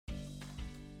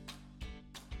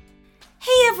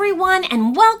everyone,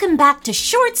 and welcome back to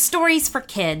Short Stories for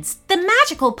Kids, the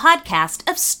magical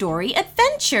podcast of story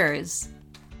adventures.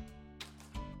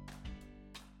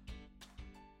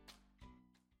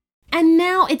 And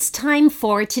now it's time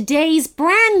for today's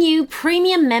brand new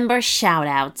premium member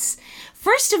shoutouts.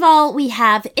 First of all, we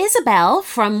have Isabel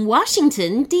from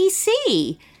Washington,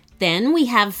 D.C. Then we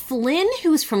have Flynn,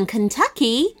 who's from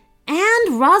Kentucky.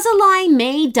 And Rosalie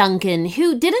Mae Duncan,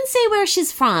 who didn't say where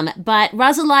she's from, but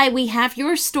Rosalie, we have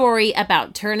your story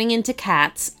about turning into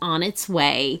cats on its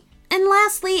way. And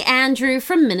lastly, Andrew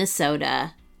from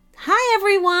Minnesota. Hi,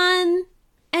 everyone!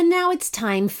 And now it's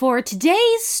time for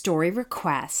today's story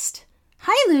request.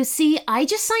 Hi, Lucy. I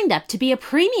just signed up to be a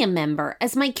premium member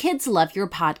as my kids love your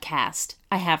podcast.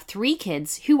 I have 3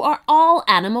 kids who are all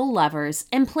animal lovers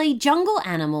and play jungle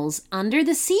animals, under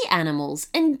the sea animals,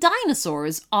 and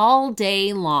dinosaurs all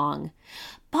day long.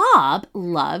 Bob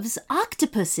loves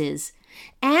octopuses.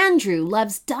 Andrew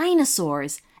loves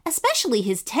dinosaurs, especially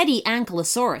his teddy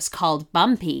ankylosaurus called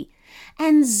Bumpy.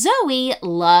 And Zoe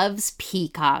loves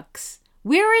peacocks.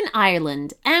 We're in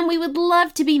Ireland, and we would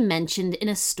love to be mentioned in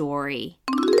a story.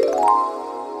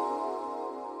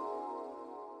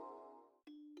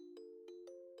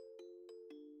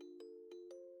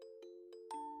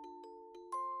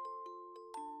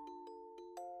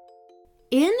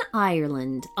 In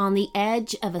Ireland, on the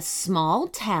edge of a small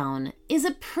town, is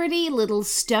a pretty little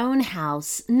stone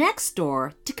house next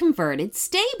door to converted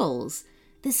stables.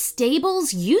 The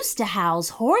stables used to house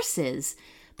horses,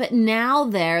 but now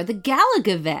they're the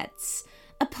Gallagher Vets,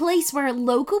 a place where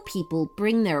local people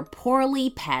bring their poorly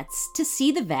pets to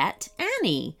see the vet,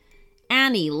 Annie.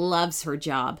 Annie loves her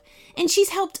job, and she's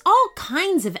helped all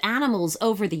kinds of animals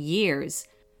over the years.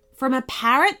 From a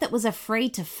parrot that was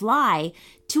afraid to fly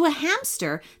to a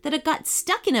hamster that had got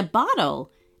stuck in a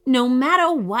bottle. No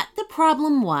matter what the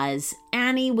problem was,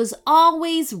 Annie was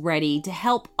always ready to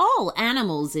help all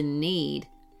animals in need.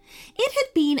 It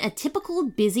had been a typical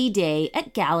busy day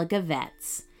at Gallagher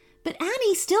Vets, but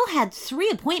Annie still had 3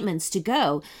 appointments to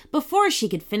go before she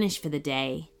could finish for the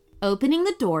day. Opening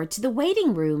the door to the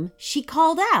waiting room, she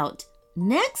called out,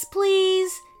 "Next,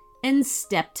 please," and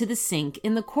stepped to the sink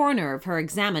in the corner of her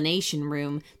examination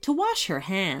room to wash her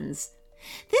hands.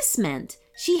 This meant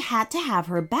she had to have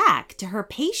her back to her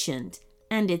patient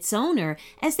and its owner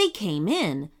as they came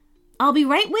in. "I'll be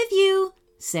right with you,"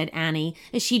 said Annie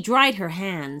as she dried her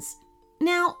hands.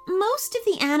 Now, most of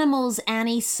the animals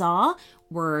Annie saw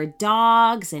were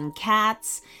dogs and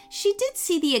cats. She did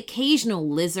see the occasional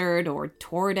lizard or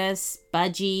tortoise,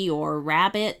 budgie or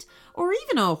rabbit, or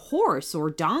even a horse or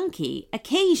donkey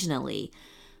occasionally.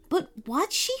 But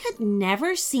what she had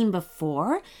never seen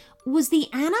before was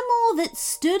the animal that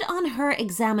stood on her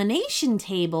examination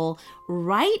table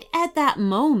right at that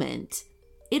moment.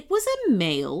 It was a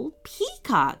male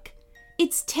peacock.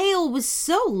 Its tail was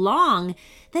so long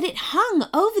that it hung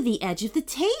over the edge of the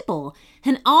table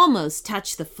and almost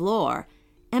touched the floor.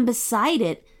 And beside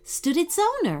it stood its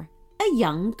owner, a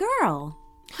young girl.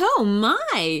 "Oh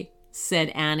my!" said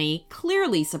Annie,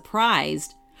 clearly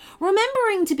surprised.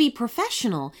 Remembering to be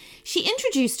professional, she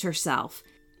introduced herself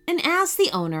and asked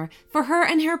the owner for her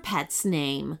and her pet's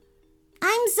name.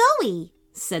 "I'm Zoe,"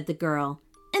 said the girl,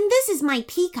 "and this is my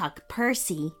peacock,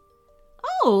 Percy."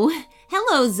 "Oh,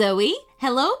 hello, Zoe.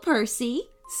 Hello, Percy,"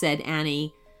 said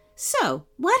Annie. "So,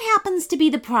 what happens to be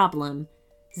the problem?"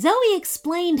 Zoe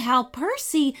explained how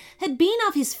Percy had been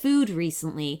off his food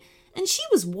recently, and she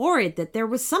was worried that there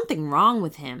was something wrong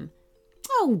with him.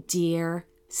 "Oh dear,"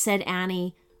 said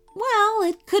Annie. "Well,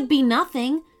 it could be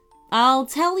nothing. I'll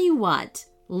tell you what,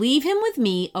 leave him with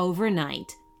me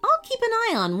overnight. I'll keep an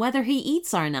eye on whether he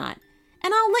eats or not,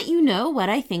 and I'll let you know what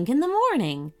I think in the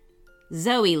morning."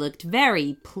 Zoe looked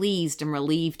very pleased and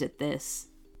relieved at this.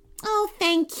 "Oh,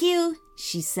 thank you,"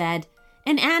 she said,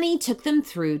 and Annie took them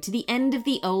through to the end of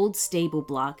the old stable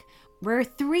block, where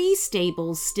 3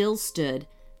 stables still stood.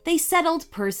 They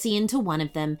settled Percy into one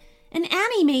of them, and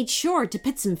Annie made sure to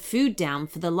put some food down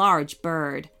for the large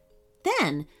bird.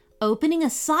 Then, opening a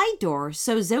side door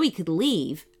so Zoe could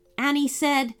leave, Annie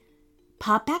said,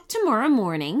 "Pop back tomorrow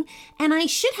morning, and I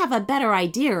should have a better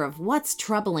idea of what's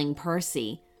troubling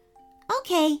Percy."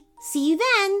 "Okay, see you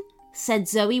then," said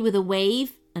Zoe with a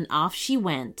wave, and off she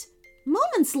went.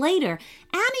 Moments later,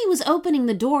 Annie was opening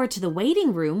the door to the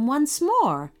waiting room once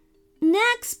more.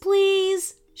 "Next,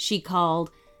 please," she called,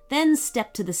 then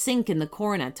stepped to the sink in the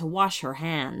corner to wash her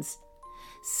hands.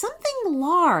 Something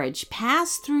large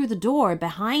passed through the door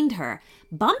behind her,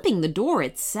 bumping the door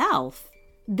itself,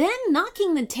 then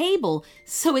knocking the table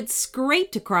so it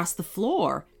scraped across the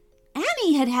floor.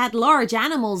 Annie had had large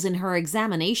animals in her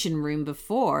examination room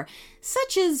before,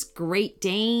 such as Great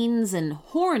Danes and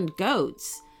horned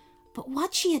goats. But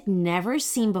what she had never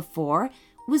seen before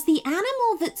was the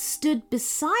animal that stood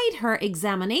beside her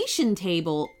examination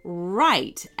table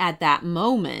right at that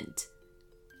moment.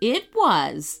 It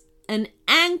was an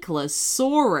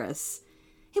ankylosaurus.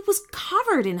 It was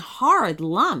covered in hard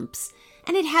lumps,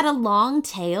 and it had a long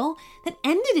tail that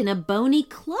ended in a bony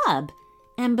club,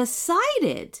 and beside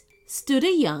it stood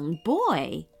a young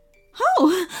boy.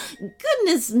 "Oh,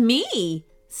 goodness me,"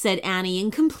 said Annie in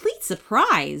complete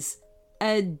surprise.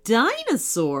 A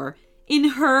dinosaur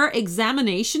in her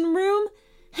examination room?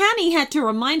 Annie had to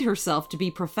remind herself to be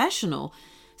professional,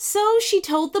 so she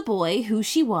told the boy who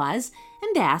she was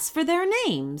and asked for their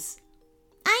names.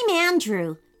 "I'm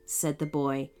Andrew," said the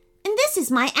boy, "and this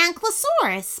is my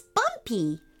ankylosaurus,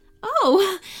 Bumpy."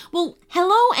 "Oh, well,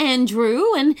 hello,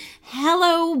 Andrew, and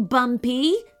hello,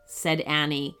 Bumpy," said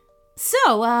Annie.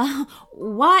 "So,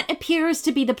 what appears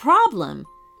to be the problem?"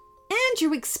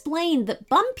 Andrew explained that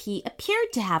Bumpy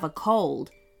appeared to have a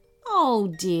cold.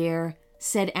 "Oh, dear,"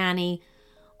 said Annie.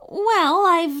 "Well,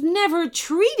 I've never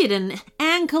treated an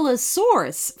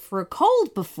ankylosaurus for a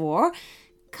cold before.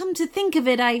 Come to think of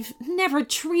it, I've never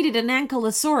treated an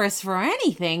ankylosaurus for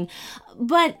anything.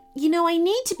 But, I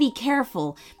need to be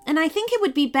careful, and I think it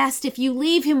would be best if you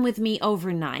leave him with me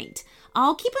overnight.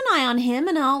 I'll keep an eye on him,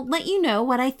 and I'll let you know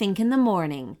what I think in the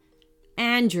morning."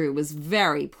 Andrew was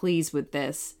very pleased with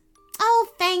this. "Oh,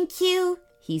 thank you,"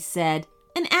 he said,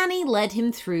 and Annie led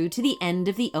him through to the end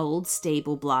of the old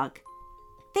stable block.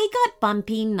 They got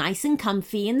Bumpy nice and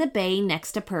comfy in the bay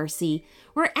next to Percy,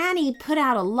 where Annie put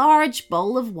out a large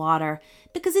bowl of water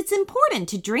because it's important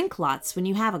to drink lots when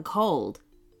you have a cold.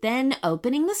 Then,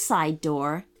 opening the side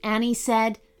door, Annie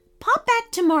said, "Pop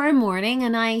back tomorrow morning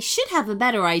and I should have a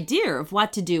better idea of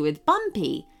what to do with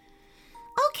Bumpy."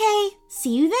 "Okay,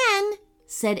 see you then,"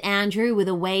 said Andrew with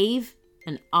a wave,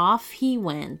 and off he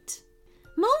went.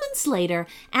 Moments later,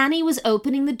 Annie was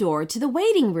opening the door to the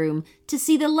waiting room to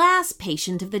see the last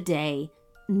patient of the day.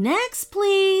 "Next,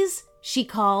 please," she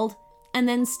called, and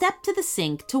then stepped to the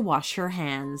sink to wash her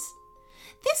hands.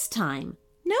 This time,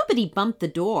 nobody bumped the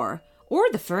door or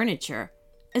the furniture.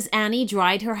 As Annie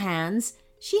dried her hands,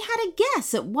 she had a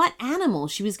guess at what animal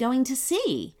she was going to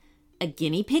see. A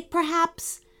guinea pig,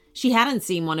 perhaps? She hadn't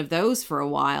seen one of those for a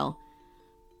while.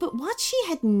 But what she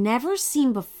had never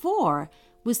seen before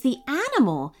was the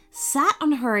animal sat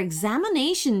on her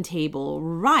examination table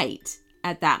right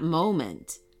at that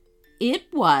moment.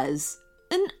 It was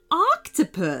an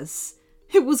octopus.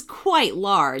 It was quite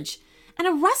large and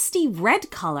a rusty red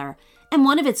color, and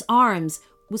one of its arms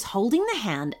was holding the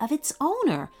hand of its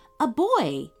owner, a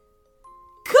boy.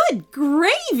 "Good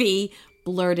gravy!"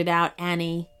 blurted out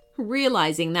Annie,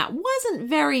 realizing that wasn't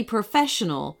very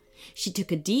professional. She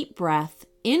took a deep breath,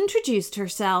 introduced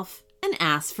herself, and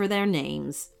asked for their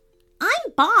names.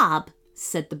 "I'm Bob,"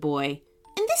 said the boy.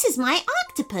 "and this is my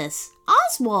octopus,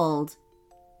 Oswald."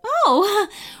 "Oh,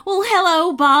 well,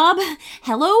 hello, Bob.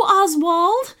 Hello,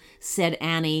 Oswald," said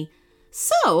Annie.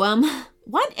 "So,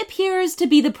 what appears to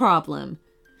be the problem?"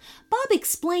 Bob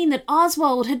explained that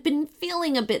Oswald had been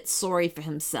feeling a bit sorry for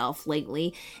himself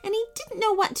lately, and he didn't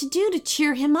know what to do to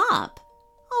cheer him up.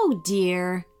 "Oh,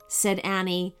 dear," said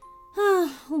Annie.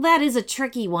 "That is a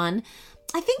tricky one.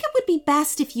 I think it would be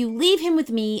best if you leave him with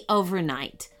me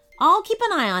overnight. I'll keep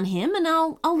an eye on him, and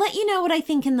I'll let you know what I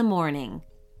think in the morning."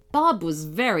 Bob was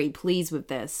very pleased with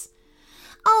this.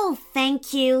 "Oh,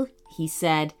 thank you," he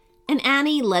said, and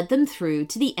Annie led them through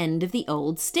to the end of the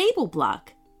old stable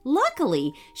block.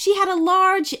 Luckily, she had a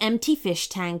large empty fish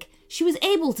tank she was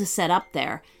able to set up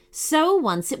there, so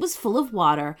once it was full of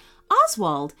water,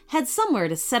 Oswald had somewhere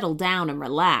to settle down and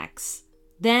relax.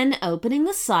 Then, opening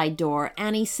the side door,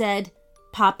 Annie said,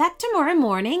 "Pop back tomorrow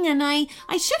morning, and I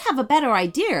should have a better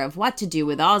idea of what to do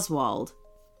with Oswald."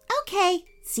 "Okay,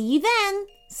 see you then,"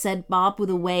 said Bob with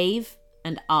a wave,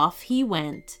 and off he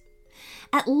went.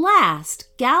 At last,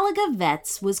 Galaga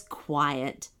Vets was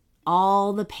quiet.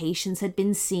 All the patients had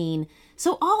been seen,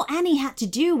 so all Annie had to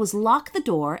do was lock the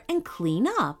door and clean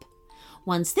up.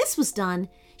 Once this was done,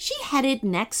 she headed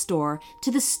next door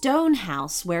to the stone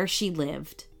house where she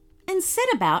lived and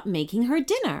set about making her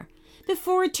dinner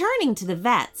before returning to the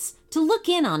vet's to look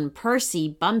in on Percy,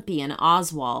 Bumpy, and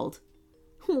Oswald.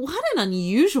 "What an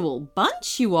unusual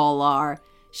bunch you all are,"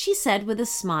 she said with a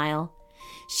smile.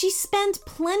 She spent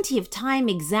plenty of time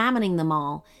examining them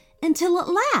all until at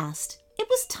last it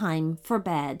was time for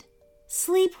bed.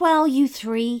 "Sleep well, you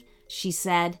three," she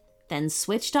said, then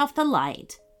switched off the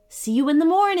light. "See you in the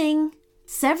morning."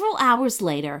 Several hours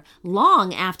later,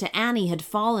 long after Annie had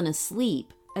fallen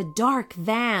asleep, A dark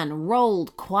van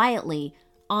rolled quietly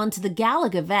onto the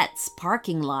Gallagher Vets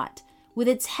parking lot with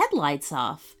its headlights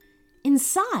off.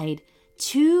 Inside,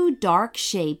 two dark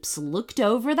shapes looked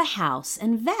over the house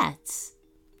and Vets.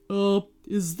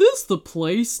 Is this the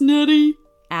place, Nettie?"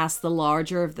 asked the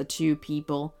larger of the two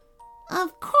people.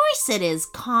 Of course it is,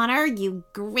 Connor, you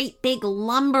great big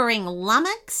lumbering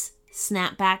lummox,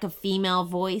 snapped back a female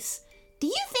voice. Do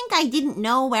you think I didn't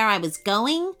know where I was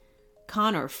going?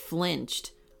 Connor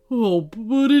flinched. "Oh,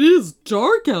 but it is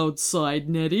dark outside,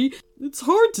 Nettie. It's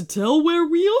hard to tell where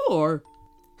we are."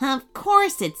 Of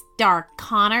course it's dark,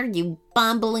 Connor, you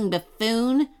bumbling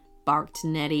buffoon, barked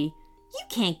Nettie. You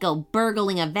can't go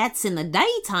burgling a vet's in the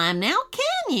daytime now,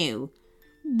 can you?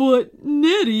 "But,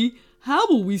 Nettie, how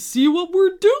will we see what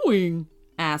we're doing?"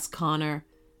 asked Connor.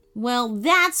 Well,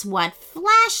 that's what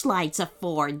flashlights are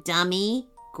for, dummy,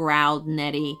 growled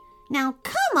Nettie. Now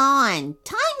come on,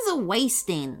 time's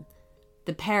a-wasting.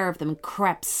 The pair of them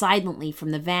crept silently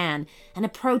from the van and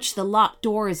approached the locked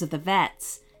doors of the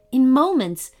Vets. In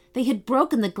moments, they had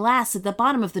broken the glass at the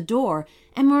bottom of the door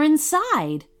and were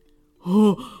inside.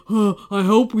 I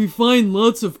hope we find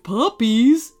lots of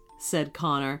puppies," said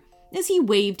Connor, as he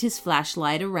waved his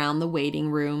flashlight around the waiting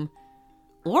room.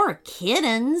 Or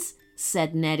kittens,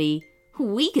 said Nettie.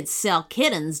 We could sell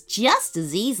kittens just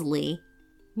as easily.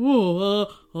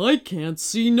 I can't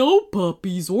see no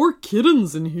puppies or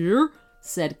kittens in here,"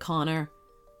 said Connor.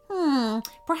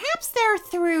 Perhaps they're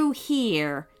through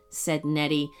here, said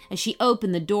Nettie as she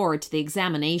opened the door to the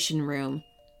examination room.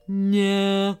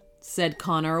 "Nah," said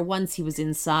Connor once he was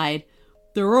inside.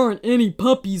 "There aren't any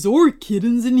puppies or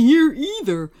kittens in here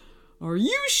either. Are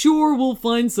you sure we'll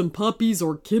find some puppies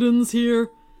or kittens here?"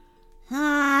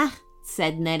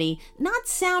 Said Nettie, not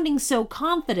sounding so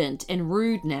confident and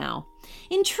rude now.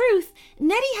 In truth,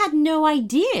 Nettie had no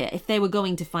idea if they were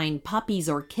going to find puppies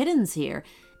or kittens here,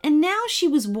 and now she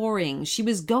was worrying she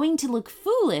was going to look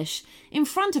foolish in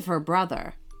front of her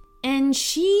brother. And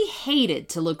she hated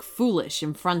to look foolish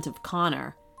in front of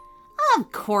Connor.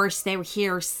 Of course they're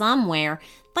here somewhere.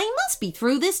 They must be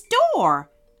through this door.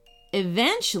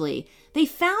 Eventually, they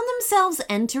found themselves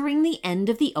entering the end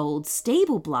of the old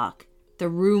stable block. The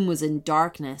room was in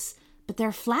darkness, but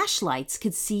their flashlights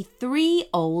could see 3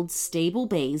 old stable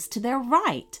bays to their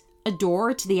right, a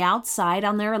door to the outside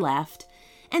on their left,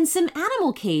 and some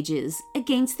animal cages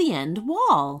against the end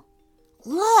wall.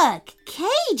 Look,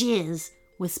 cages,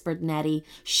 whispered Nettie,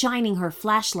 shining her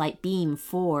flashlight beam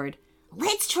forward.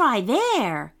 Let's try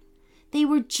there. They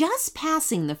were just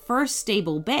passing the first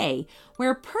stable bay,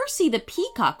 where Percy the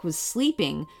peacock was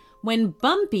sleeping, when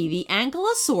Bumpy the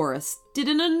ankylosaurus did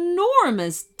an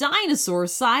enormous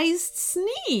dinosaur-sized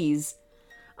sneeze.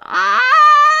 Achoo!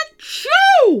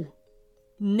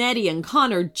 Nettie and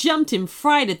Connor jumped in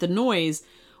fright at the noise,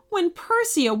 when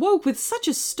Percy awoke with such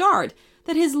a start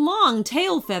that his long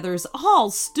tail feathers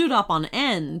all stood up on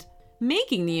end,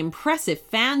 making the impressive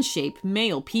fan-shaped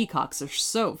male peacocks are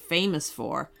so famous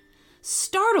for.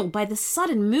 Startled by the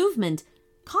sudden movement,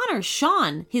 Connor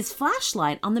shone his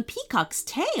flashlight on the peacock's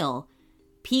tail.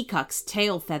 Peacock's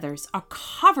tail feathers are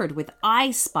covered with eye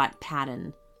spot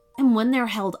pattern, and when they're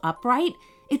held upright,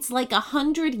 it's like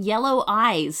 100 yellow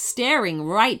eyes staring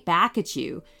right back at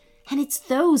you. And it's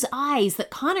those eyes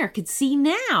that Connor could see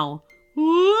now.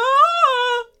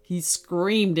 Ah! He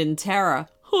screamed in terror.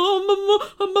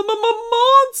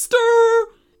 Monster!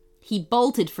 He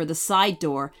bolted for the side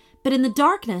door, but in the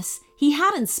darkness, he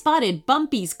hadn't spotted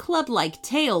Bumpy's club-like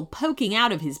tail poking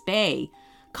out of his bay.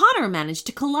 Connor managed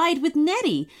to collide with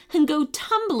Nettie and go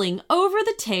tumbling over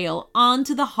the tail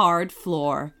onto the hard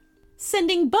floor,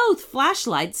 sending both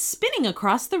flashlights spinning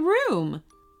across the room.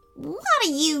 What are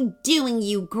you doing,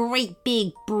 you great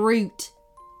big brute?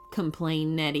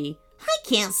 Complained Nettie. I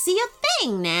can't see a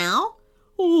thing now.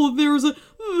 Oh, there's a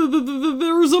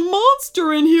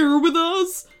monster in here with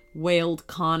us, wailed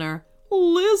Connor.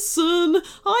 Listen,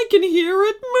 I can hear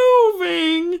it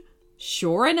moving.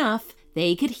 Sure enough,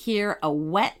 they could hear a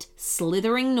wet,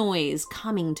 slithering noise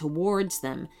coming towards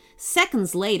them.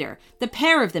 Seconds later, the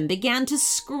pair of them began to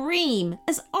scream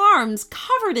as arms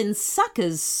covered in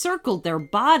suckers circled their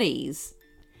bodies.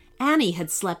 Annie had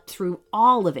slept through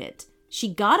all of it. She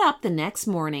got up the next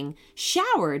morning,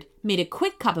 showered, made a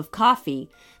quick cup of coffee,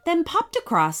 then popped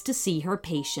across to see her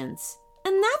patients.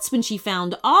 And that's when she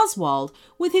found Oswald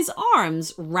with his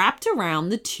arms wrapped around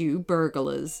the 2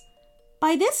 burglars.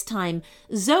 By this time,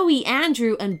 Zoe,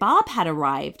 Andrew, and Bob had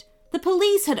arrived. The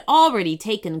police had already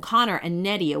taken Connor and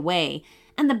Nettie away,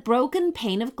 and the broken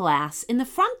pane of glass in the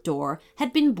front door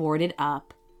had been boarded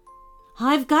up.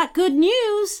 "I've got good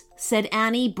news," said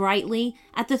Annie brightly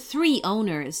at the 3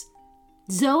 owners.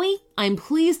 Zoe, I'm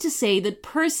pleased to say that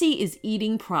Percy is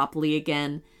eating properly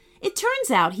again. It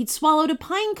turns out he'd swallowed a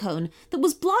pine cone that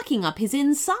was blocking up his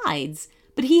insides,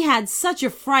 but he had such a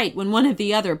fright when one of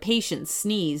the other patients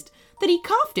sneezed that he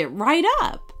coughed it right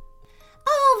up.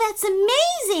 Oh, that's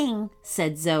amazing,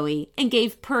 said Zoe, and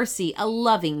gave Percy a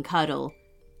loving cuddle.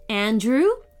 Andrew,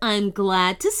 I'm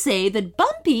glad to say that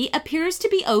Bumpy appears to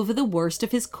be over the worst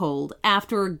of his cold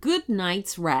after a good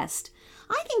night's rest.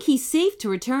 I think he's safe to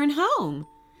return home.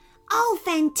 Oh,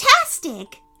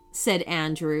 fantastic, said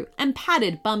Andrew, and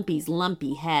patted Bumpy's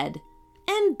lumpy head.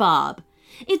 And Bob.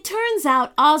 It turns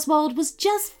out Oswald was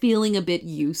just feeling a bit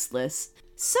useless,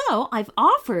 so I've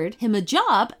offered him a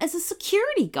job as a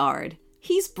security guard.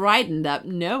 He's brightened up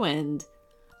no end.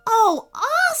 Oh,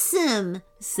 awesome,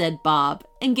 said Bob,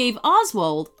 and gave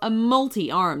Oswald a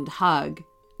multi-armed hug.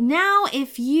 Now,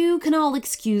 if you can all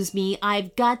excuse me,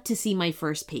 I've got to see my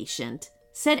first patient,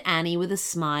 said Annie with a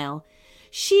smile.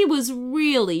 She was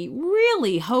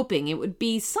really hoping it would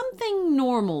be something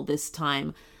normal this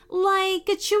time, like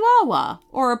a Chihuahua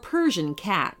or a Persian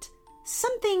cat.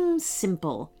 Something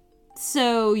simple.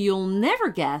 So you'll never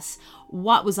guess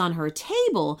what was on her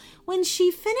table when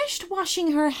she finished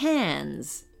washing her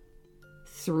hands.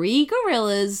 3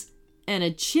 gorillas and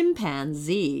a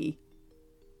chimpanzee.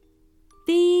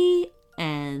 The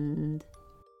end.